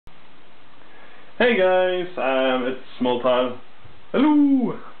Hey guys, it's Moltile.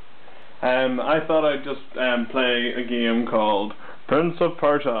 Hello! I thought I'd just play a game called Prince of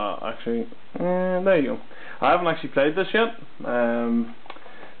Persia. Actually, there you go. I haven't actually played this yet.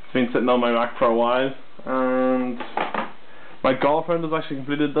 It's been sitting on my rack for a while, and my girlfriend has actually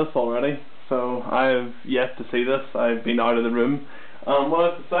completed this already, so I have yet to see this. I've been out of the room.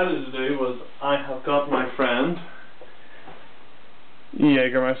 What I've decided to do was I have got my friend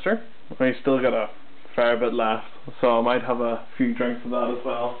Jagermeister. I still got a fair bit left, so I might have a few drinks of that as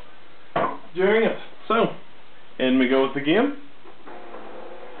well during it. So, in we go with the game.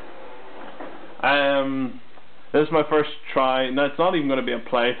 This is my first try. Now, it's not even going to be a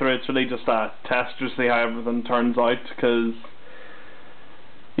playthrough, it's really just a test to see how everything turns out, because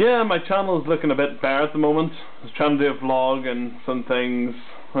yeah, my channel is looking a bit bare at the moment. I was trying to do a vlog and some things,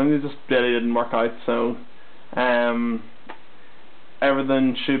 and it just really didn't work out, so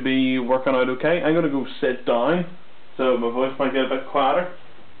everything should be working out okay. I'm going to go sit down, so my voice might get a bit quieter.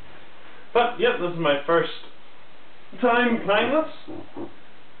 But, yep, this is my first time playing this.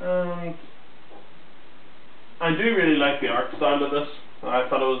 And I do really like the art style of this. I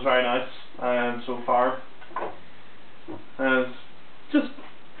thought it was very nice so far. Just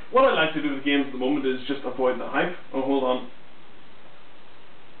what I like to do with games at the moment is just avoid the hype. Oh, hold on.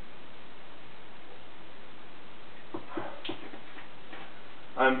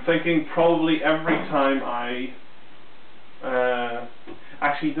 I'm thinking probably every time I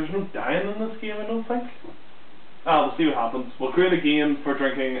actually, there's no dying in this game, I don't think. We'll see what happens. We'll create a game for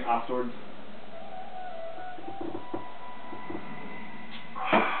drinking afterwards.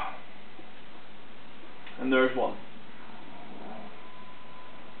 And there's one.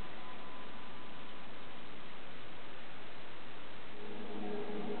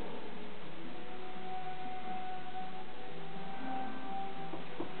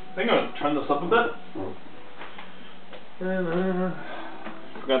 I think I'm going to turn this up a bit.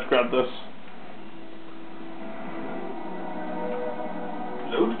 Forgot to grab this.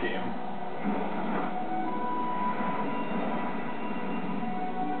 Load game.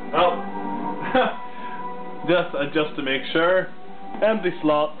 Well, just to make sure. Empty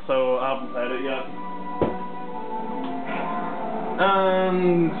slot, so I haven't played it yet.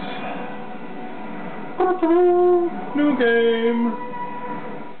 And new game.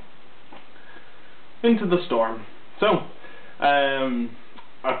 Into the Storm. So,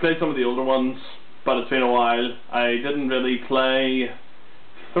 I've played some of the older ones, but it's been a while. I didn't really play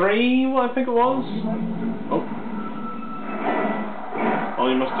 3, I think it was. Oh. All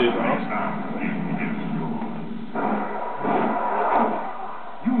you must do is ask.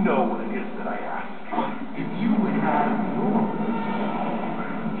 You know what it is that I ask. If you would have yours,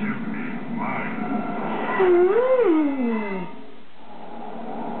 give me mine.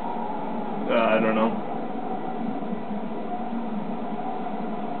 I don't know.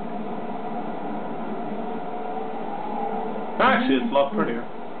 Actually, it's a lot prettier.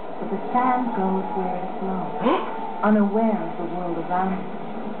 But the sand goes where it flows, unaware of the world around it,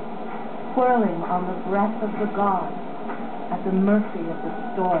 whirling on the breath of the gods, at the mercy of the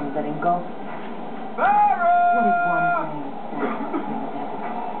storm that engulfs it. What is one grain of sand in the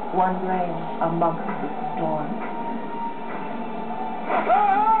desert? One grain amongst the storm.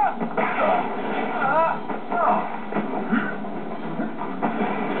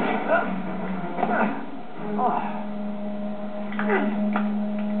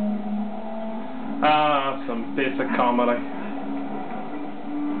 Some basic comedy.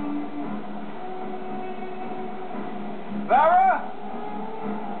 Farah?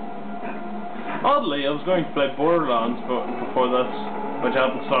 Oddly, I was going to play Borderlands before this, which I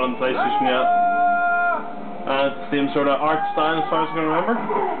haven't started on PlayStation yet. It's the same sort of art style as far as I can remember.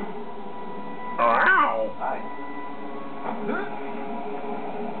 Ow!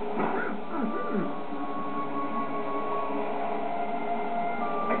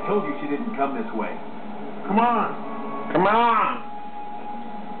 I told you she didn't come this way. Come on! Come on!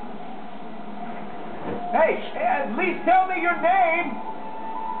 Hey, at least tell me your name!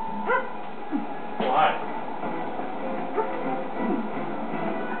 Why?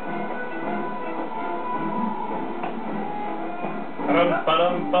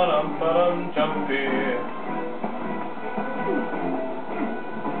 Ba-dum, jumpy.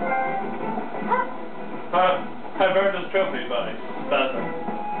 I've earned this trophy by Spazzer.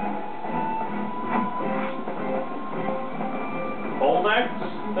 Hold X,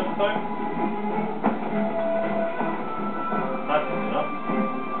 this thing? That's enough.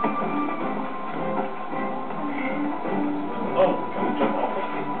 Oh, can we jump off it?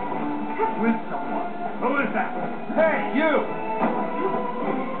 With someone. Who is that? Hey, you!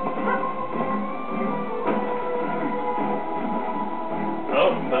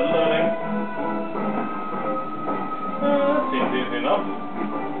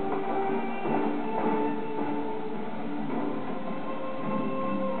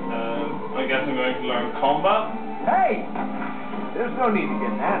 I guess I'm going to learn combat. Hey! There's no need to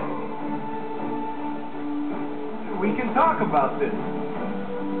get nasty. We can talk about this.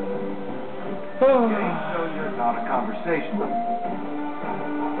 Okay, so you're not a conversationalist.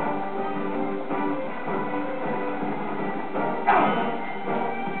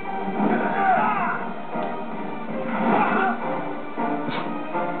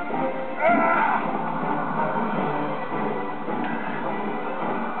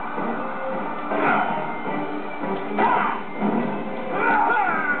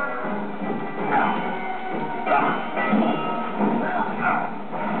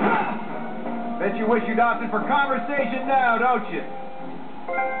 Bet you wish you'd opted for conversation now, don't you?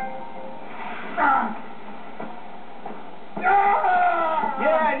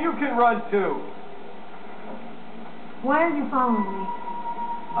 Yeah, and you can run too. Why are you following me?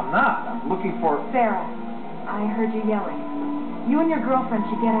 I'm not. I'm looking for... Sarah, I heard you yelling. You and your girlfriend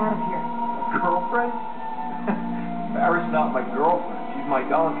should get out of here. Girlfriend? Sarah's not my girlfriend. She's my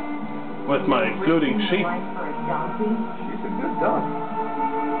donkey. With my floating sheep. Life for a donkey? She's a good donkey.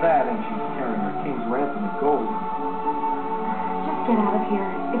 That and she's carrying her king's ransom in gold. Just get out of here.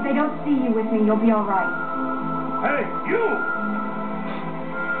 If they don't see you with me, you'll be all right. Hey, you!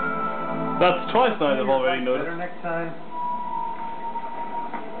 That's twice now I've already noticed. Better next time.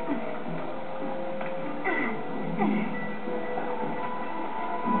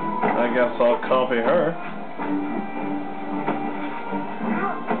 I guess I'll copy her.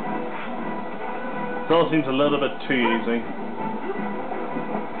 It all seems a little bit too easy.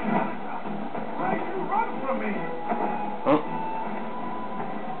 Why did you run from me? Oh.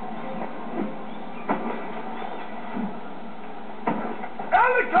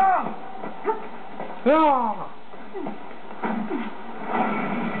 Alicom! Ah!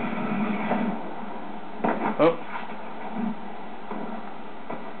 Oh.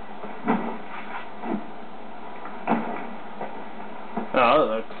 Oh,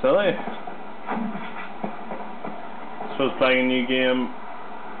 that looks silly. Suppose playing a new game,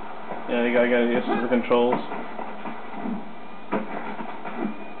 yeah, you gotta get used to the controls.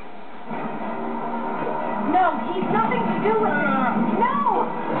 No, he's nothing to do with it. No!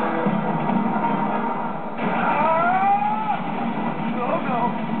 Oh no!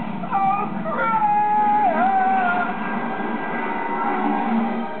 Oh crap!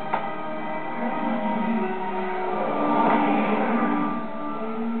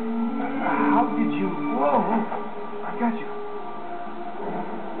 How did you? Whoa! I got you.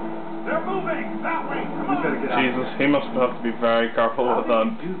 They're moving that way. Come on. Jesus, he must have to be very careful with that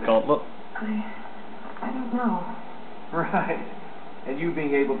gauntlet. I don't know. Right. And you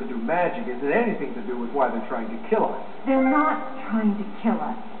being able to do magic isn't anything to do with why they're trying to kill us. They're not trying to kill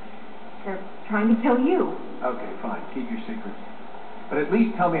us. They're trying to kill you. Okay, fine. Keep your secrets. But at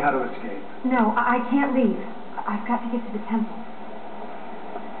least tell me how to escape. No, I can't leave. I've got to get to the temple.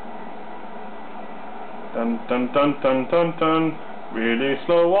 Dun dun dun dun dun dun. Really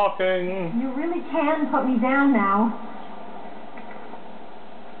slow walking. You really can put me down now.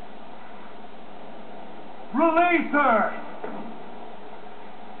 Release her!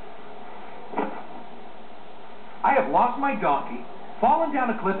 I have lost my donkey, fallen down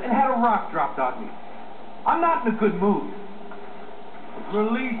a cliff, and had a rock dropped on me. I'm not in a good mood.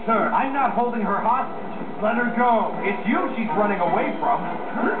 Release her. I'm not holding her hostage. Let her go. It's you she's running away from.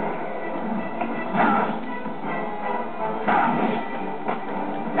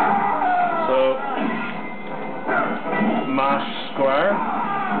 So, mash square.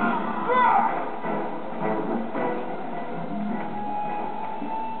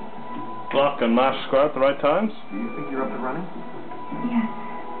 Block and mash square at the right times. Do you think you're up and running? Yes.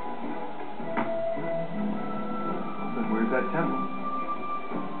 Then where's that temple?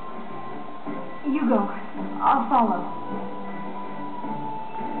 You go. I'll follow.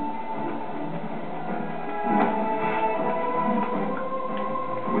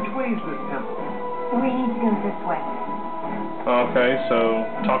 Which way is this temple? We need to go this way. Okay, so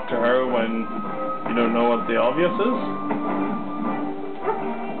talk to her when you don't know what the obvious is.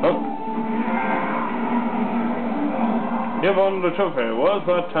 Oh. Give on the trophy. Where's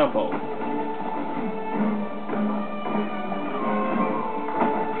that temple?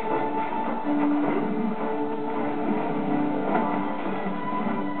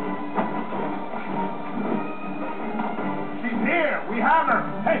 She's here! We have her!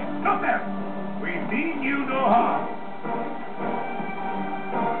 Hey, stop there! We mean you no harm.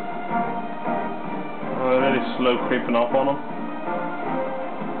 Oh, they're really slow creeping up on him.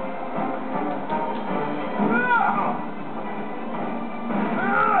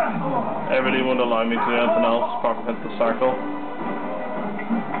 They really won't allow me to do anything else apart from hit the circle.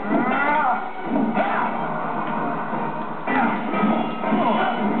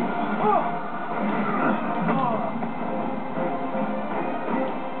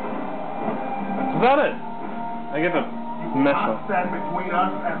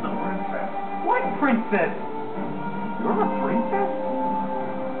 us and the princess. What princess? You're a princess?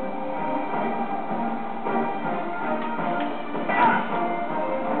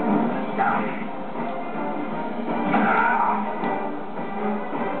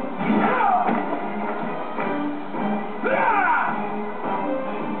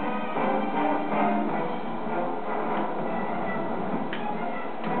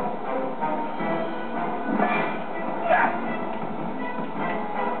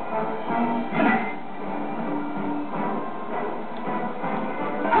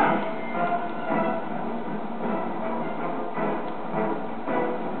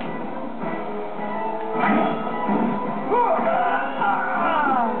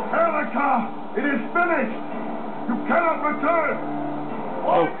 It is finished! You cannot return!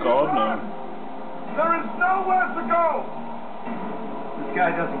 Oh God, no. There is nowhere to go! This guy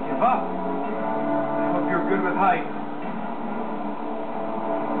doesn't give up. I hope you're good with heights.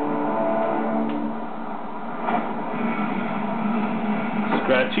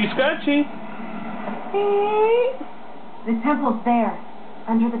 Scratchy, scratchy. The temple's there,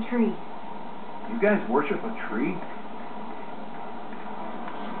 under the tree. You guys worship a tree?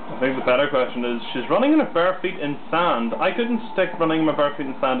 I think the better question is, she's running in her bare feet in sand. I couldn't stick running my bare feet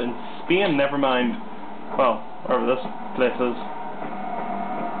in sand in Spain, never mind, well, wherever this place is.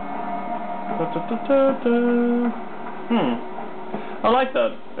 I like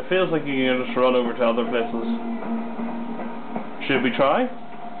that. It feels like you can just run over to other places. Should we try?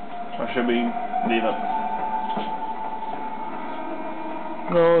 Or should we leave it?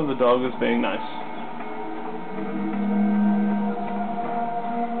 No, the dog is being nice.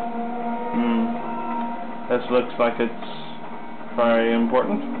 This looks like it's very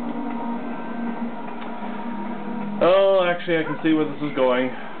important. Oh, actually I can see where this is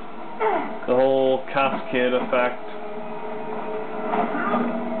going. The whole cascade effect.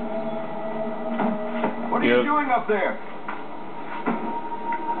 What are you doing up there?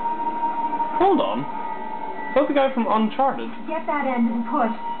 Hold on. Is that the guy from Uncharted? Get that end and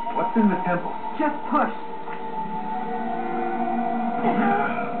push. What's in the temple? Just push.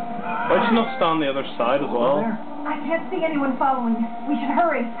 Why should she not stand on the other side as well? I can't see anyone following. We should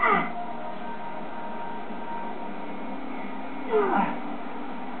hurry.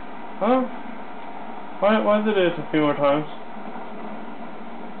 Huh? Why did it a few more times?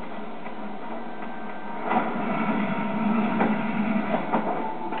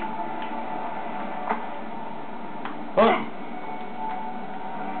 Oh.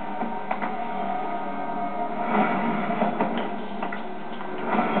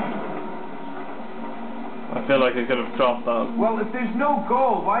 I feel like I could have dropped that. Well, if there's no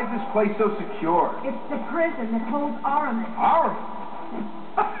goal, why is this place so secure? It's the prison that holds Aramis. Aramis?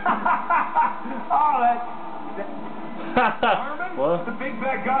 Oh, Aramis? What? The big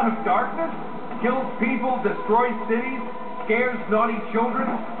bad god of darkness? Kills people, destroys cities, scares naughty children?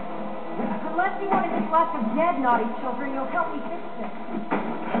 Unless you want to get lots of dead naughty children, you'll help me fix this.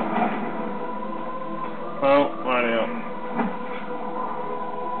 Oh, radio.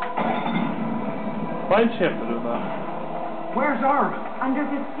 Why'd she have to do that? Where's Aramis? Under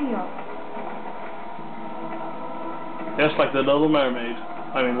this seal. Just like the Little Mermaid.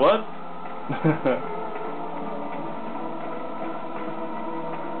 I mean, what? I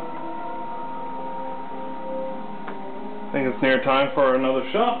think it's near time for another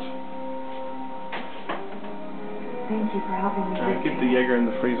shot. Thank you for helping me. Keep the Jaeger in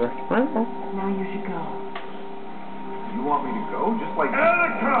the freezer. Now you should go. You want me to go? Just like...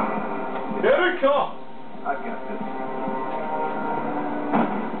 Erica! Erica! I've got this.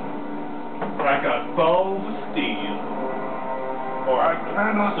 I got balls of steel. Or I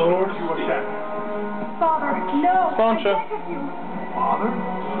cannot sword force you steel. again. Father, no! Sancho. I beg of you. Father?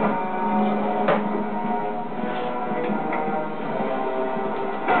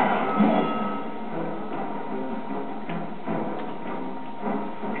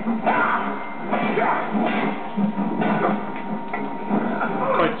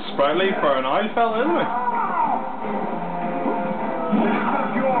 Quite sprightly for an oil fella, isn't it? This was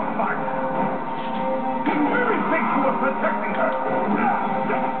your fight. You really think you were protecting her?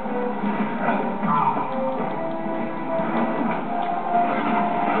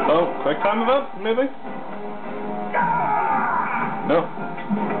 Oh, quick time event, maybe? No.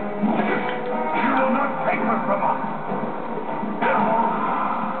 You will not take her from us.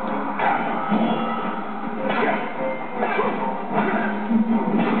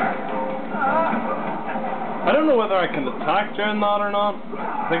 I don't know whether I can attack during that or not.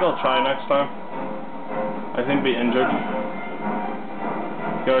 I think I'll try next time. I think be injured.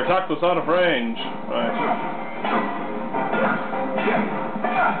 Your attack was out of range. Right.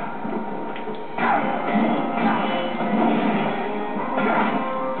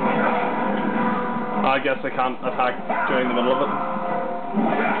 I guess I can't attack during the middle of it.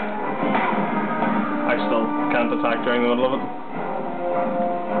 I still can't attack during the middle of it.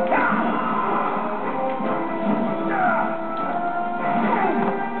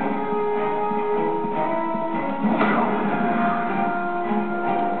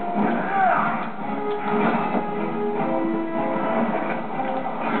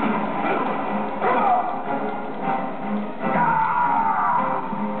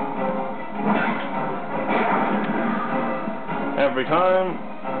 Every time.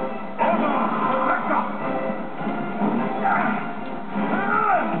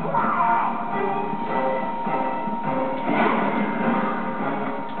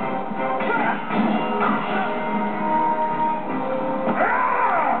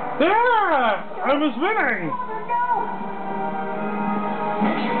 Yeah! I was winning!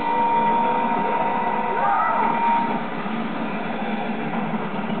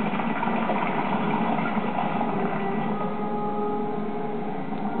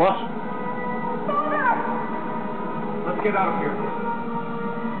 What? Let's get out of here.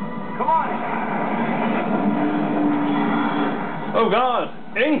 Come on! Oh God!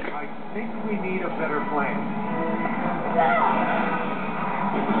 Ink! I think we need a better plan.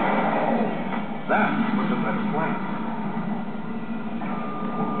 That was a better plan.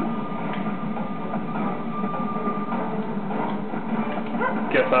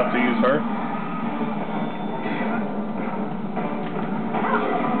 Guess I have to use her.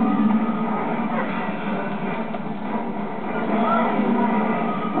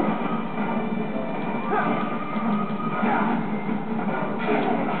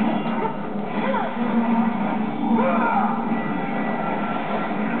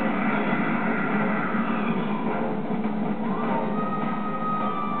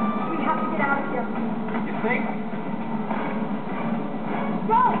 Think?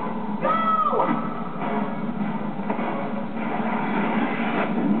 Go! Go!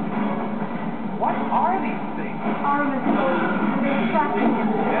 What are these things? Armor soldiers. They're tracking him.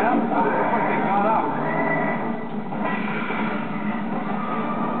 Yeah, looks like they got out.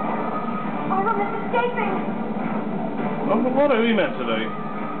 Armor is escaping! Well, what are we meant to do?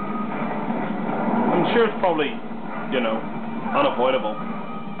 I'm sure it's probably, you know, unavoidable.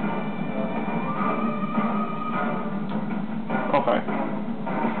 Okay.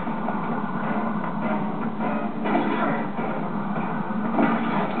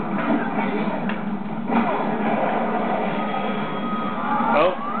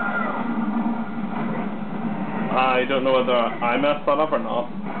 Oh. I don't know whether I messed that up or not.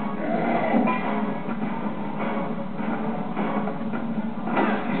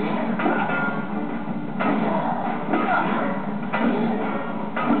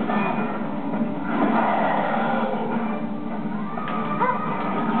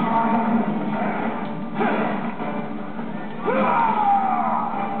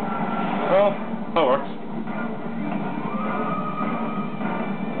 Well, that works.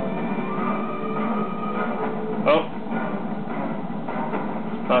 Oh.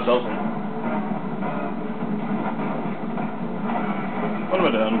 That doesn't. What am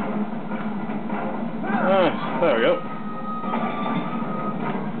I doing? Ah, there we go.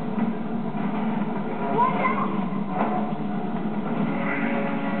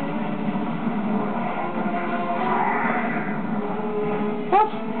 What?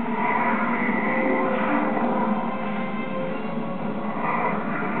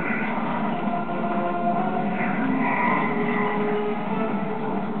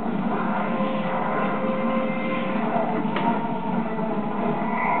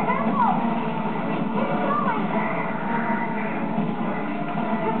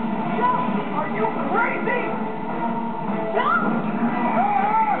 Are you crazy?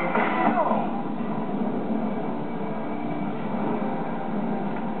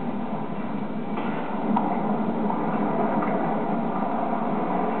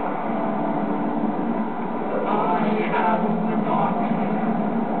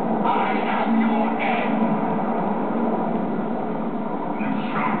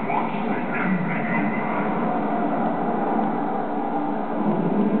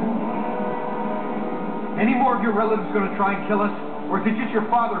 Any more of your relatives going to try and kill us? Or is it just your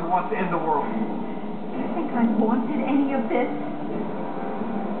father who wants to end the world? Do you think I wanted any of this?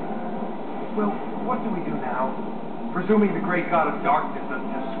 Well, what do we do now? Presuming the great god of darkness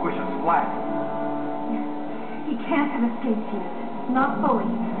doesn't just squish us flat. He can't have escaped yet. Not fully.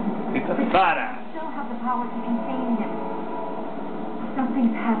 It's a fat ass. We still have the power to contain him.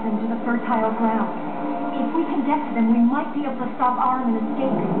 Something's happened to the fertile ground. If we can get to them, we might be able to stop Ahriman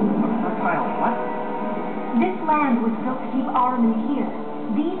escaping. Fertile what? This land was built to keep Ahriman here.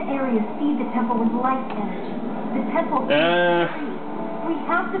 These areas feed the temple with life energy. The temple feeds the trees. We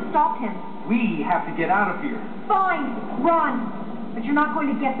have to stop him. We have to get out of here. Fine, run. But you're not going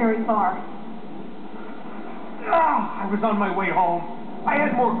to get very far. I was on my way home. I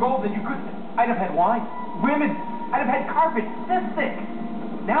had more gold than you could. I'd have had wine, women. I'd have had carpets this thick.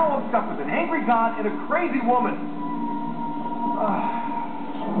 Now I'm stuck with an angry god and a crazy woman.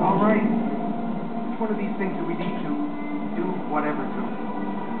 All right. Which one of these things do we need to do whatever to?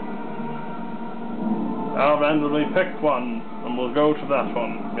 Randomly we picked one, and we'll go to that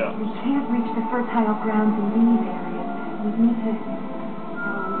one. Yeah. We can't reach the fertile grounds in these areas. We need to...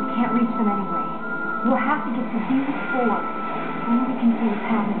 we can't reach them anyway. We'll have to get to these four. Then we can see what's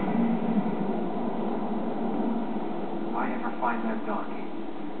happening. If I ever find that donkey.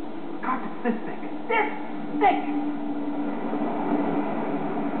 God, it's this thick. This thick!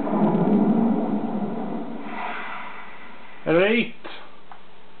 Elite!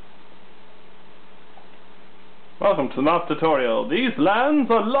 Welcome to the map tutorial. These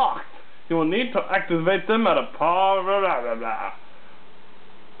lands are locked. You will need to activate them at a power blah blah blah.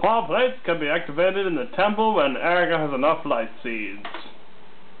 Power plates can be activated in the temple when Erga has enough light seeds.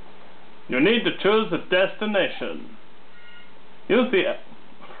 You need to choose a destination. Use the...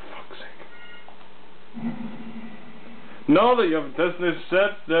 for fuck's sake. Know that you have a destination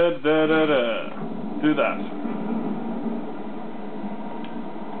set. Do that.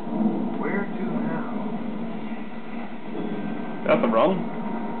 Where to now? Got the run.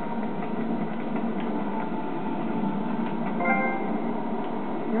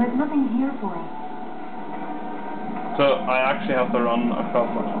 There is nothing here for us. So I actually have to run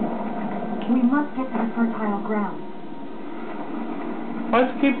across it. We must get to the fertile ground. Why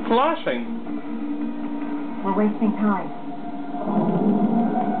does it keep flashing? We're wasting time.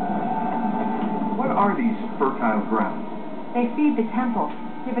 What are these fertile grounds? They feed the temple,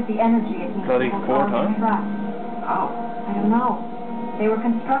 give it the energy it needs Bloody to hold 4 Ahriman times? How? trapped. I don't know. They were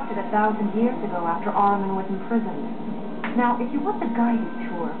constructed 1,000 years ago after Ahriman was imprisoned. Now, if you want the guided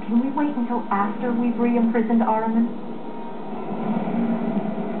tour, can we wait until after we've re-imprisoned Ahriman?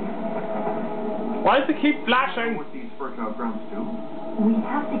 Why does it keep flashing? What these fertile grounds do? We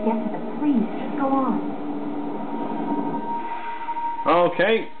have to get to them. Please, just go on.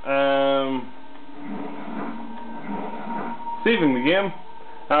 Okay, saving the game,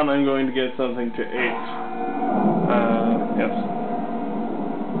 and I'm going to get something to eat. Yes.